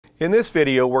In this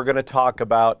video, we're going to talk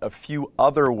about a few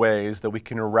other ways that we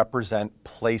can represent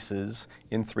places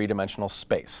in three-dimensional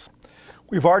space.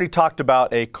 We've already talked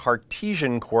about a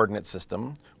Cartesian coordinate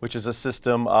system, which is a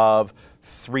system of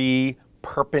three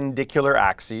perpendicular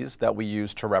axes that we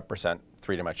use to represent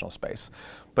three-dimensional space.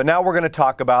 But now we're going to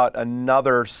talk about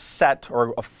another set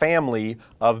or a family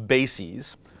of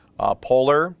bases,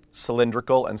 polar,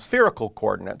 cylindrical, and spherical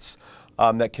coordinates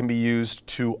that can be used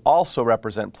to also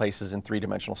represent places in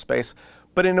three-dimensional space,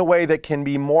 but in a way that can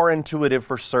be more intuitive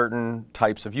for certain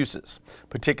types of uses,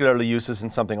 particularly uses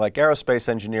in something like aerospace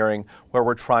engineering, where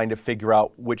we're trying to figure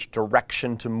out which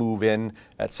direction to move in,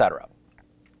 etc.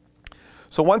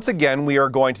 So once again, we are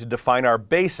going to define our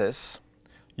basis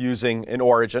using an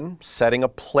origin, setting a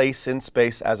place in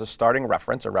space as a starting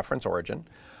reference, a reference origin,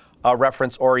 a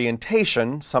reference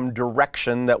orientation, some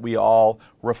direction that we all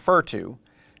refer to,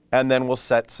 and then we'll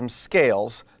set some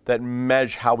scales that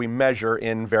measure how we measure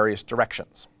in various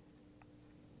directions.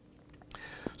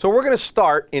 So we're going to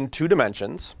start in 2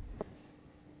 dimensions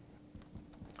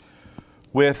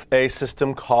with a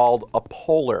system called a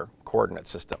polar coordinate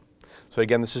system. So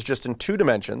again, this is just in 2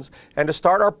 dimensions. And to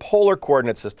start our polar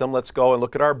coordinate system, let's go and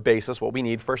look at our basis. What we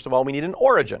need, first of all, we need an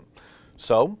origin.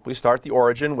 So we start the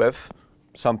origin with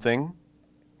something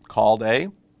called a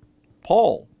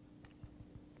pole.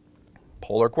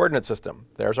 Polar coordinate system.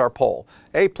 There's our pole,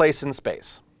 a place in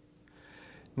space.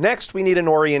 Next, we need an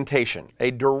orientation, a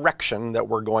direction that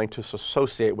we're going to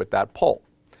associate with that pole.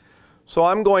 So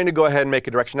I'm going to go ahead and make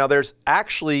a direction. Now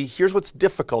here's what's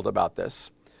difficult about this.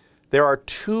 There are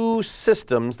 2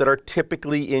 systems that are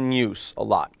typically in use a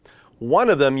lot. One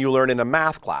of them you learn in a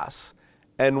math class,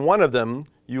 and one of them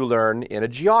you learn in a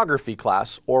geography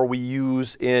class, or we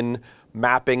use in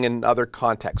mapping and other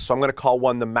contexts. So I'm going to call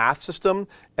one the math system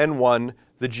and one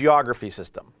the geography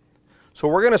system. So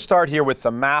we're going to start here with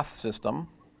the math system.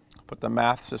 Put the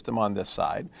math system on this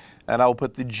side, and I'll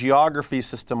put the geography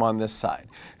system on this side.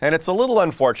 And it's a little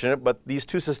unfortunate, but these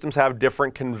 2 systems have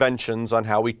different conventions on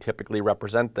how we typically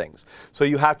represent things. So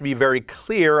you have to be very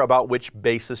clear about which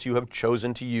basis you have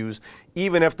chosen to use,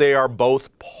 even if they are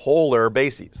both polar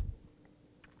bases.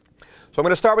 So I'm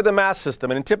going to start with the math system,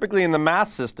 and typically in the math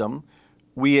system,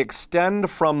 we extend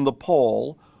from the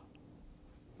pole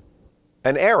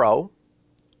an arrow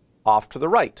off to the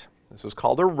right. This is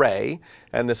called a ray,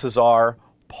 and this is our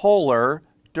polar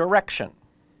direction.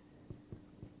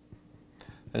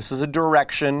 This is a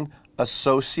direction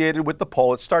associated with the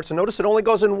pole. It starts, and notice it only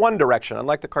goes in one direction.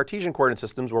 Unlike the Cartesian coordinate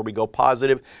systems where we go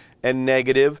positive and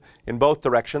negative in both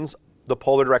directions, the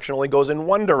polar direction only goes in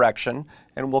one direction,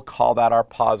 and we'll call that our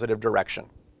positive direction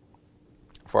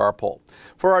for our pole.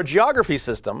 For our geography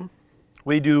system,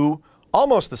 we do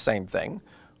almost the same thing.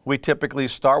 We typically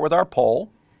start with our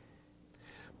pole,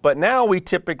 but now we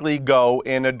typically go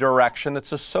in a direction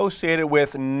that's associated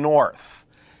with north.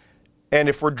 And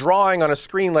if we're drawing on a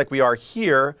screen like we are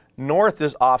here, north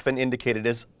is often indicated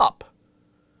as up.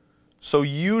 So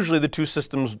usually the 2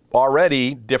 systems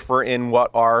already differ in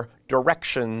what our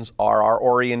directions are, our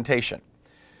orientation.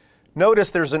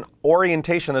 Notice there's an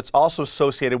orientation that's also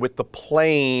associated with the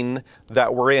plane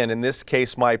that we're in. In this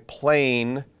case, my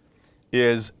plane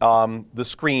is the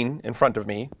screen in front of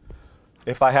me.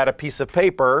 If I had a piece of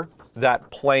paper,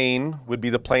 that plane would be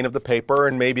the plane of the paper,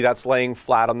 and maybe that's laying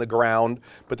flat on the ground.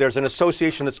 But there's an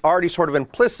association that's already sort of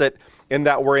implicit in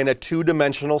that we're in a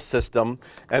 2-dimensional system,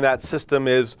 and that system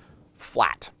is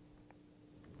flat.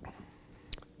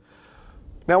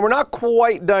 Now we're not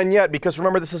quite done yet, because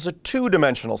remember this is a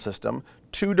 2-dimensional system.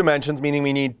 2 dimensions meaning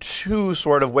we need 2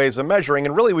 sort of ways of measuring,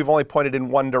 and really we've only pointed in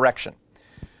one direction.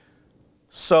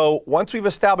 So once we've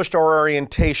established our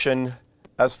orientation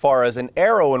as far as an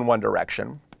arrow in one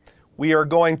direction, we are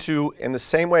going to, in the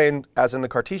same way as in the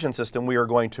Cartesian system, we are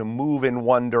going to move in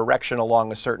one direction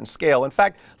along a certain scale. In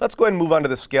fact, let's go ahead and move on to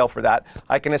the scale for that.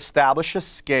 I can establish a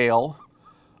scale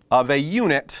of a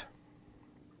unit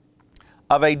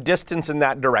of a distance in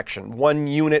that direction, 1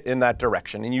 unit in that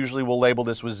direction. And usually we'll label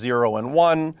this with 0 and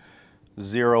 1,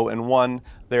 0 and 1.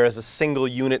 There is a single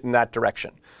unit in that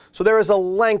direction. So there is a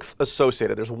length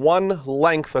associated. There's 1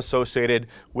 length associated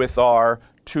with our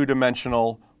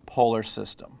 2-dimensional polar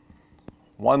system.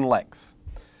 1 length.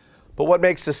 But what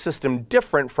makes this system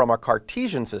different from our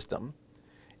Cartesian system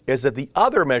is that the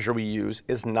other measure we use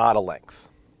is not a length.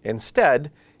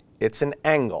 Instead, it's an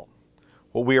angle.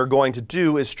 What we are going to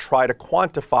do is try to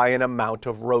quantify an amount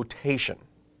of rotation.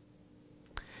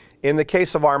 In the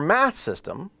case of our math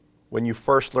system, when you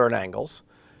first learn angles,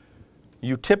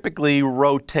 you typically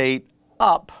rotate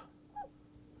up.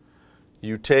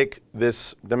 You take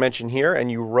this dimension here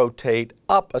and you rotate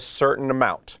up a certain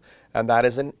amount, and that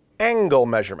is an angle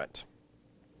measurement.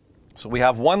 So we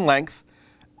have one length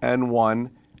and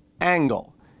one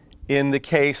angle. In the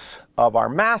case of our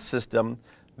mass system,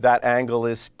 that angle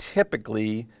is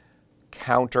typically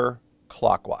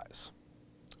counterclockwise,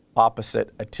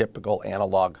 opposite a typical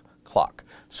analog clock.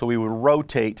 So we would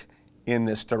rotate in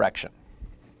this direction.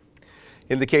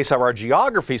 In the case of our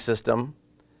geography system,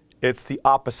 it's the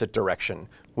opposite direction.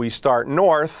 We start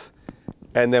north,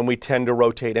 and then we tend to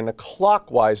rotate in a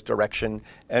clockwise direction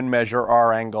and measure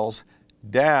our angles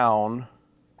down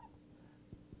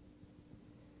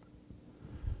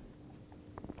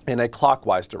in a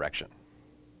clockwise direction.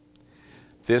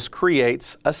 This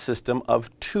creates a system of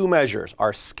two measures.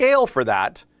 Our scale for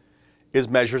that is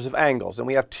measures of angles. And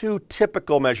we have two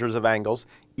typical measures of angles,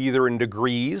 either in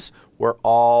degrees, where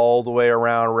all the way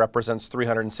around represents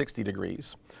 360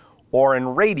 degrees, or in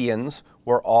radians,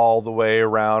 where all the way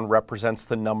around represents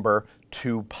the number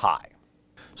 2 pi.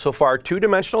 So for our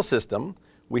two-dimensional system,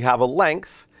 we have a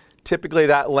length. Typically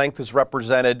that length is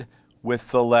represented with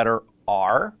the letter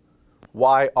r.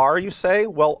 Why r, you say?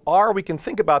 Well, r, we can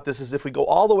think about this as if we go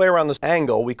all the way around this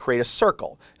angle, we create a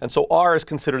circle. And so r is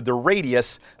considered the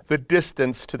radius, the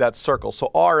distance to that circle.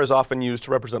 So r is often used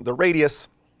to represent the radius.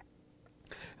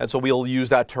 And so we'll use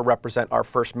that to represent our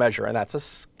first measure, and that's a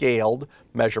scaled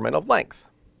measurement of length.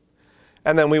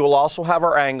 And then we will also have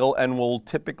our angle, and we'll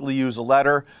typically use a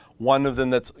letter. One of them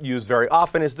that's used very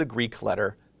often is the Greek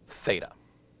letter theta.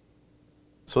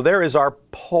 So there is our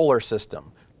polar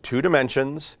system, 2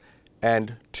 dimensions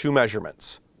and 2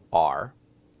 measurements, r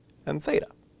and theta.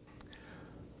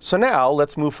 So now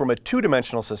let's move from a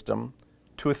 2-dimensional system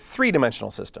to a 3-dimensional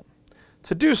system.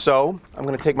 To do so, I'm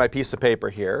going to take my piece of paper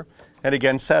here and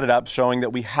again set it up showing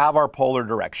that we have our polar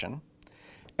direction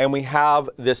and we have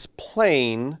this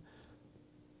plane,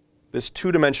 this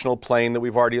 2-dimensional plane that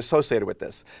we've already associated with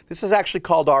this. This is actually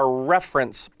called our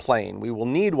reference plane. We will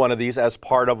need one of these as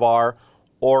part of our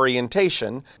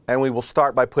orientation, and we will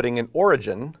start by putting an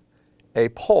origin, a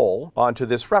pole, onto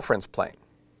this reference plane.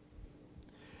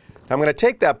 I'm going to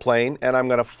take that plane and I'm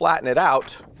going to flatten it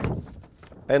out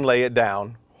and lay it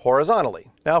down horizontally.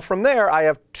 Now from there, I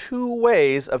have 2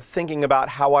 ways of thinking about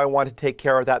how I want to take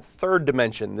care of that 3rd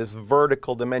dimension, this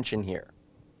vertical dimension here.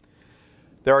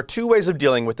 There are 2 ways of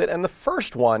dealing with it, and the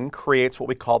first one creates what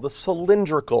we call the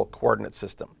cylindrical coordinate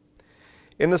system.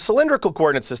 In the cylindrical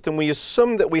coordinate system, we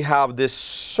assume that we have this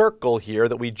circle here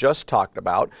that we just talked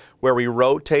about, where we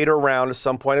rotate around to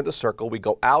some point of the circle. We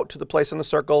go out to the place in the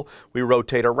circle, we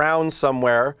rotate around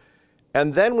somewhere,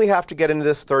 and then we have to get into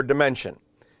this 3rd dimension.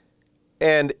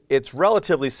 And it's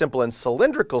relatively simple in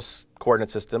cylindrical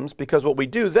coordinate systems because what we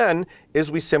do then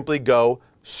is we simply go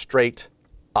straight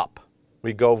up.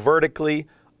 We go vertically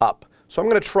up. So I'm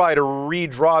going to try to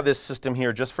redraw this system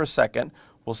here just for a second.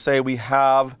 We'll say we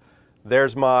have,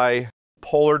 there's my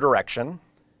polar direction,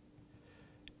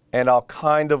 and I'll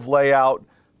kind of lay out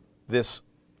this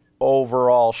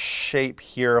overall shape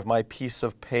here of my piece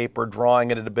of paper,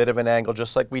 drawing it at a bit of an angle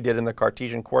just like we did in the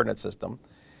Cartesian coordinate system.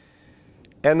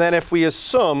 And then if we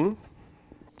assume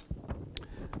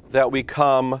that we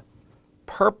come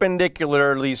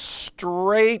perpendicularly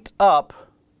straight up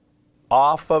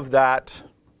off of that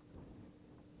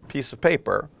piece of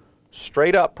paper,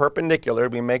 straight up perpendicular,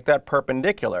 we make that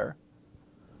perpendicular.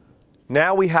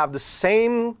 Now we have the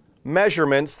same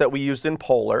measurements that we used in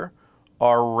polar,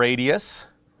 our radius,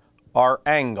 our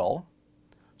angle.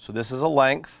 So this is a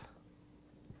length,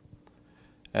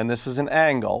 and this is an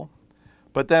angle.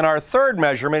 But then our 3rd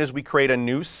measurement is we create a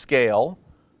new scale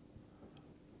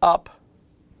up,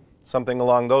 something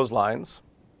along those lines,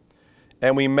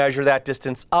 and we measure that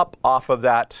distance up off of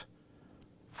that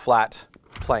flat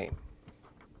plane.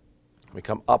 We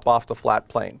come up off the flat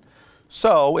plane.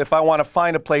 So if I want to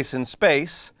find a place in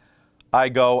space, I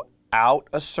go out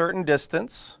a certain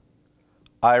distance,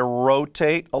 I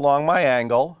rotate along my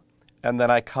angle, and then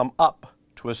I come up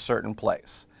to a certain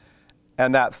place.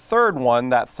 And that 3rd one,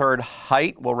 that 3rd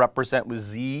height, will represent with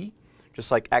z, just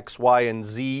like x, y, and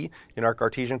z in our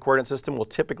Cartesian coordinate system. We'll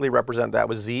typically represent that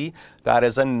with z. That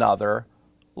is another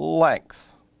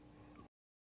length.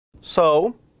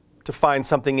 So to find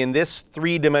something in this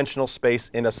 3-dimensional space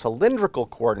in a cylindrical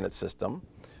coordinate system,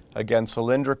 again,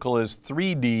 cylindrical is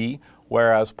 3D,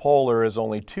 whereas polar is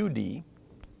only 2D,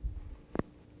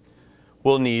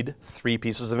 we'll need 3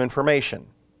 pieces of information.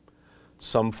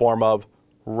 Some form of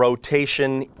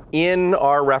rotation in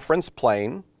our reference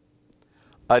plane,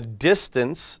 a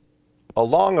distance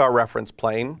along our reference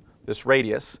plane, this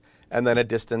radius, and then a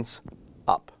distance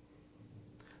up.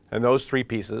 And those 3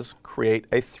 pieces create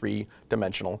a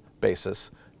 3-dimensional basis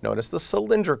known as the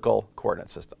cylindrical coordinate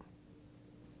system.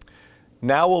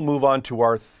 Now we'll move on to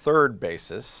our third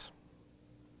basis,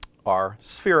 our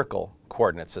spherical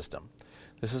coordinate system.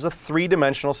 This is a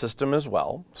three-dimensional system as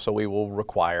well, so we will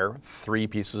require three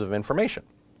pieces of information.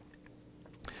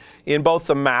 In both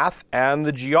the math and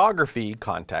the geography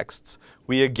contexts,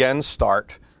 we again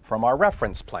start from our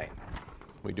reference plane.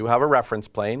 We do have a reference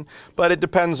plane, but it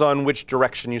depends on which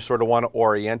direction you sort of want to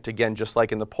orient. Again, just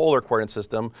like in the polar coordinate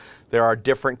system, there are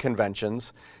different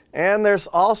conventions, and there's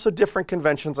also different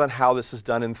conventions on how this is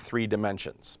done in 3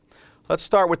 dimensions. Let's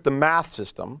start with the math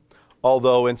system,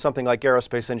 although in something like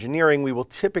aerospace engineering, we will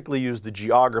typically use the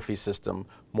geography system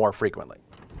more frequently.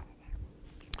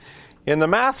 In the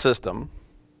math system,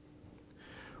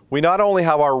 we not only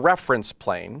have our reference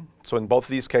plane, so in both of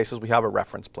these cases we have a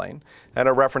reference plane and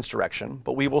a reference direction,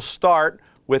 but we will start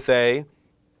with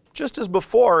just as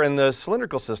before in the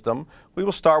cylindrical system, we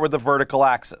will start with the vertical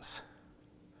axis.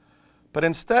 But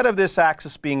instead of this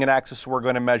axis being an axis we're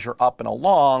going to measure up and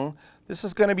along, this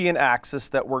is going to be an axis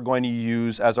that we're going to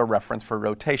use as a reference for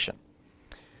rotation.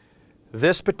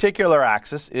 This particular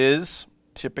axis is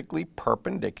typically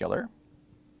perpendicular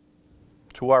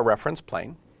to our reference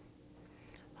plane.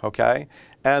 Okay,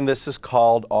 and this is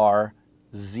called our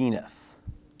zenith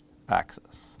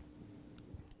axis.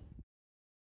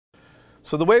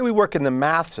 So the way we work in the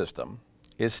math system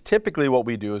is typically what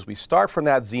we do is we start from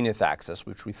that zenith axis,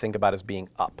 which we think about as being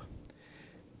up.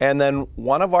 And then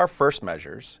one of our first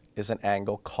measures is an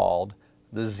angle called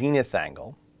the zenith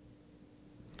angle,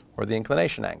 or the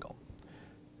inclination angle.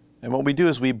 And what we do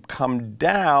is we come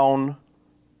down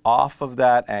off of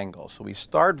that angle. So we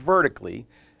start vertically,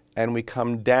 and we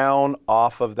come down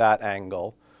off of that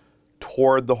angle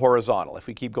toward the horizontal. If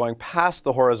we keep going past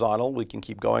the horizontal, we can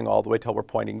keep going all the way till we're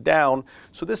pointing down.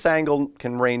 So this angle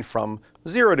can range from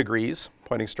 0 degrees,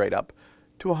 pointing straight up,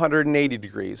 to 180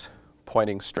 degrees,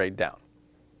 pointing straight down.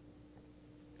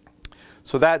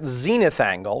 So that zenith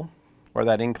angle, or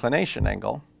that inclination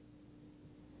angle,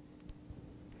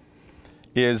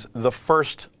 is the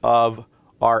first of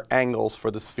our angles for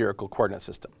the spherical coordinate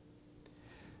system.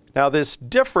 Now this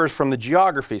differs from the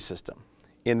geography system.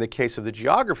 In the case of the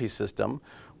geography system,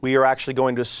 we are actually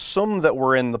going to assume that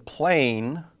we're in the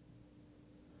plane,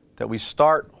 that we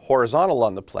start horizontal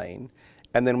on the plane,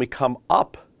 and then we come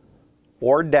up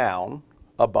or down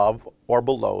above or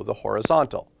below the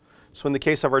horizontal. So in the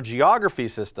case of our geography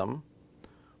system,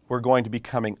 we're going to be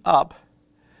coming up,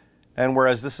 and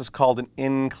whereas this is called an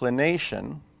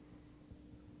inclination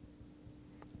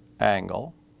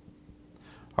angle,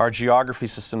 our geography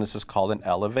system, this is called an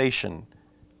elevation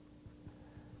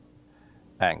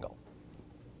angle,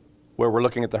 where we're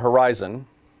looking at the horizon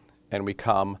and we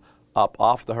come up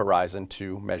off the horizon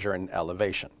to measure an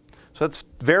elevation. So it's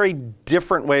very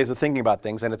different ways of thinking about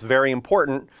things, and it's very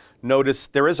important. Notice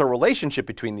there is a relationship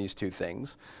between these two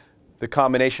things. The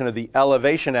combination of the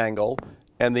elevation angle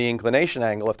and the inclination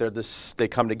angle, if they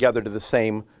come together to the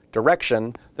same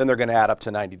direction, then they're going to add up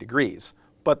to 90 degrees.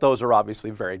 But those are obviously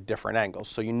very different angles,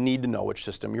 so you need to know which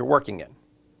system you're working in.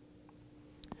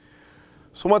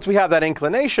 So once we have that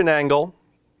inclination angle,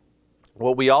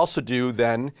 what we also do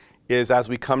then is as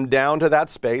we come down to that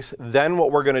space, then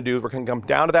what we're going to do is we're going to come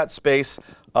down to that space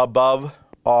above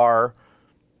our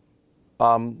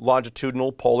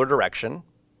longitudinal polar direction.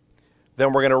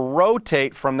 Then we're going to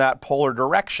rotate from that polar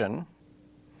direction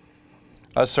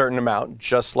a certain amount,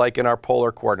 just like in our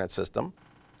polar coordinate system.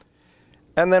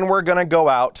 And then we're going to go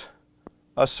out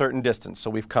a certain distance. So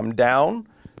we've come down,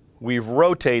 we've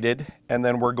rotated, and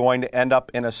then we're going to end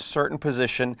up in a certain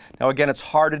position. Now again, it's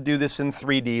hard to do this in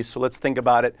 3D, so let's think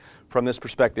about it from this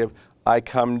perspective. I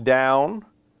come down,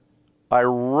 I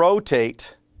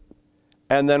rotate,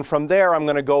 and then from there I'm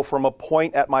going to go from a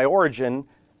point at my origin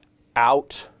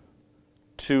out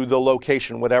to the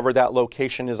location, whatever that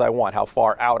location is I want, how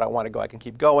far out I want to go. I can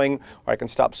keep going, or I can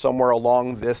stop somewhere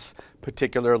along this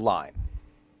particular line.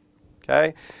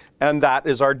 Okay? And that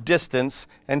is our distance,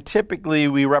 and typically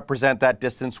we represent that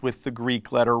distance with the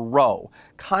Greek letter rho.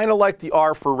 Kind of like the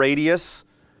R for radius,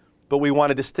 but we want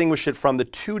to distinguish it from the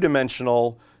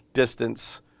two-dimensional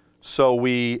distance, so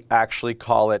we actually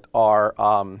call it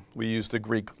we use the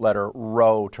Greek letter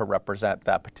rho to represent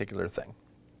that particular thing.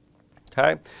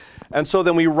 Okay? And so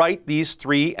then we write these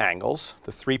three angles,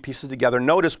 the three pieces together.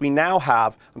 Notice we now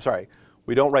have,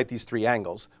 we don't write these three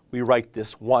angles. We write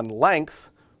this one length,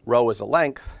 rho is a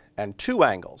length, and two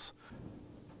angles.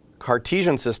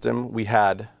 Cartesian system, we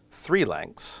had 3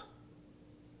 lengths.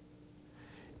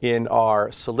 In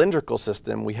our cylindrical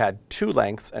system, we had 2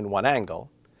 lengths and 1 angle.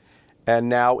 And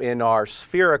now in our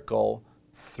spherical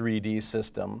 3D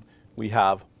system, we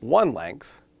have 1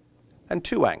 length and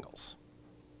 2 angles.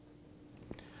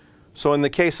 So in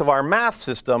the case of our math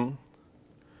system,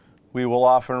 we will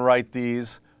often write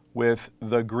these with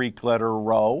the Greek letter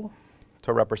rho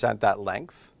to represent that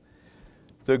length,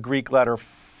 the Greek letter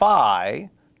phi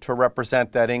to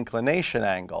represent that inclination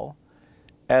angle,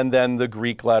 and then the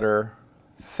Greek letter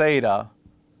theta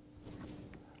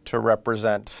to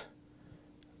represent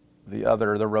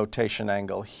the rotation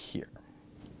angle here.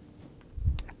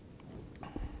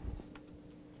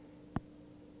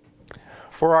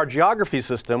 For our geography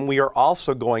system, we are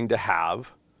also going to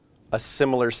have a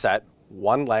similar set,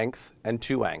 one length and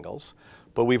two angles,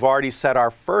 but we've already set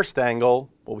our first angle.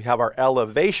 Well, we have our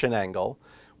elevation angle.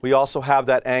 We also have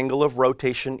that angle of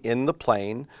rotation in the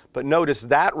plane, but notice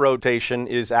that rotation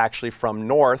is actually from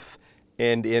north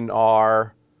and in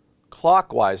our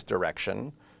clockwise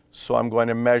direction. So I'm going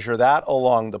to measure that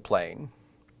along the plane.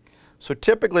 So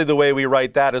typically the way we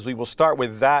write that is we will start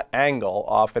with that angle,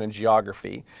 often in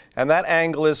geography, and that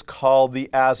angle is called the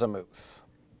azimuth.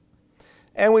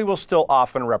 And we will still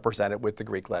often represent it with the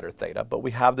Greek letter theta, but we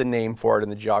have the name for it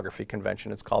in the geography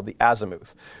convention. It's called the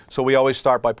azimuth. So we always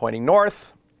start by pointing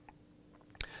north.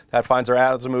 That finds our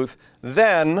azimuth.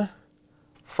 Then,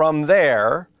 from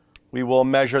there, we will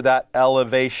measure that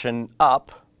elevation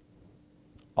up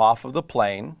off of the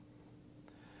plane.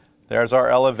 There's our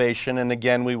elevation, and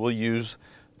again, we will use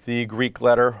the Greek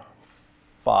letter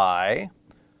phi.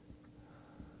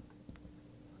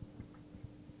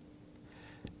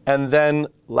 And then,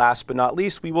 last but not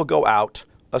least, we will go out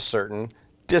a certain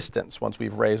distance. Once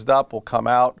we've raised up, we'll come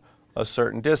out a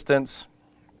certain distance.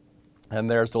 And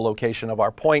there's the location of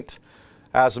our point,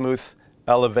 azimuth,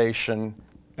 elevation,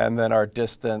 and then our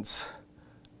distance,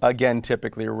 again,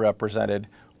 typically represented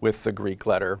with the Greek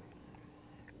letter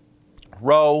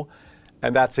rho.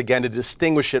 And that's, again, to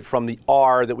distinguish it from the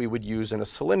r that we would use in a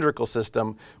cylindrical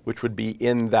system, which would be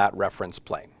in that reference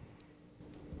plane.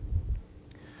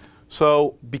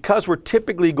 So because we're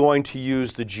typically going to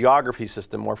use the geography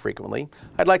system more frequently,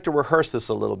 I'd like to rehearse this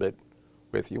a little bit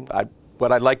with you.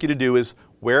 What I'd like you to do is,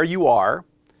 where you are,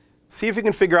 see if you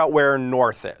can figure out where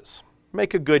north is.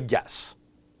 Make a good guess.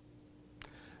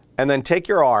 And then take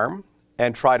your arm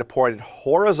and try to point it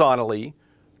horizontally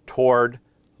toward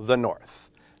the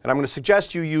north. And I'm going to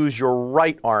suggest you use your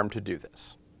right arm to do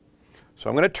this. So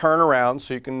I'm going to turn around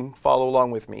so you can follow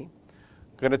along with me.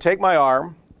 I'm going to take my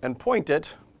arm and point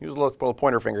it, use a little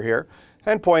pointer finger here,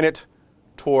 and point it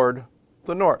toward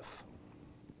the north.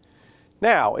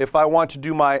 Now, if I want to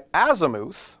do my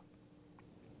azimuth,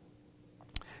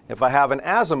 if I have an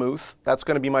azimuth, that's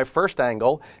going to be my first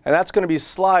angle, and that's going to be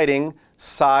sliding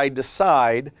side to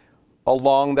side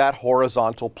along that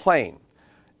horizontal plane.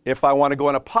 If I want to go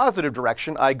in a positive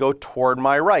direction, I go toward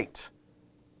my right.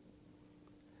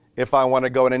 If I want to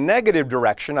go in a negative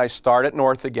direction, I start at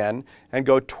north again and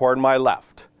go toward my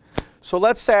left. So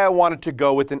let's say I wanted to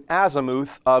go with an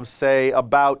azimuth of, say,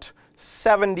 about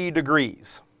 70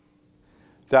 degrees.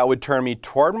 That would turn me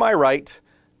toward my right,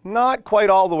 not quite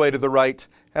all the way to the right,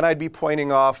 and I'd be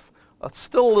pointing off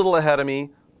still a little ahead of me,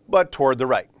 but toward the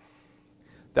right.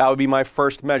 That would be my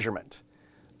first measurement.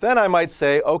 Then I might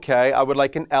say, okay, I would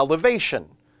like an elevation.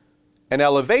 An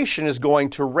elevation is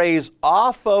going to raise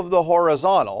off of the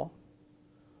horizontal.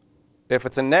 If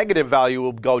it's a negative value,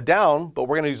 we'll go down, but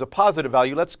we're going to use a positive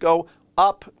value. Let's go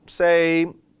up, say,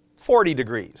 40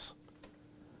 degrees.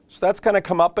 So that's going to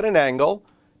come up at an angle.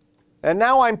 And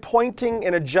now I'm pointing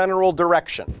in a general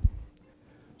direction.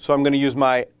 So I'm going to use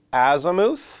my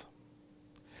azimuth,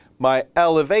 my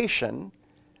elevation,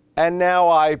 and now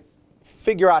I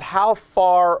figure out how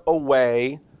far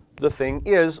away the thing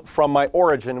is from my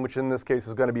origin, which in this case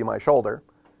is going to be my shoulder.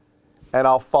 And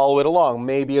I'll follow it along.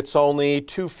 Maybe it's only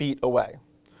 2 feet away.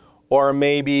 Or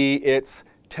maybe it's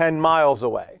 10 miles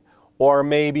away. Or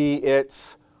maybe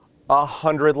it's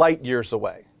 100 light years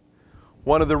away.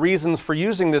 One of the reasons for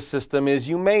using this system is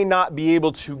you may not be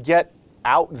able to get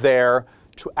out there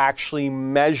to actually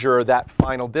measure that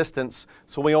final distance.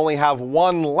 So we only have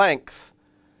one length,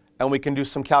 and we can do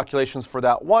some calculations for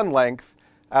that one length,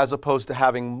 as opposed to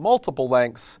having multiple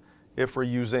lengths if we're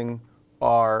using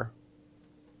our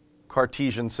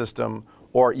Cartesian system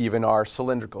or even our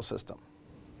cylindrical system.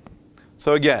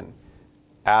 So again,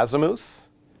 azimuth,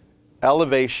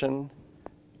 elevation,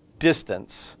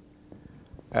 distance,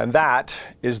 and that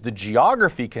is the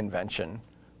geography convention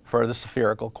for the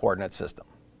spherical coordinate system.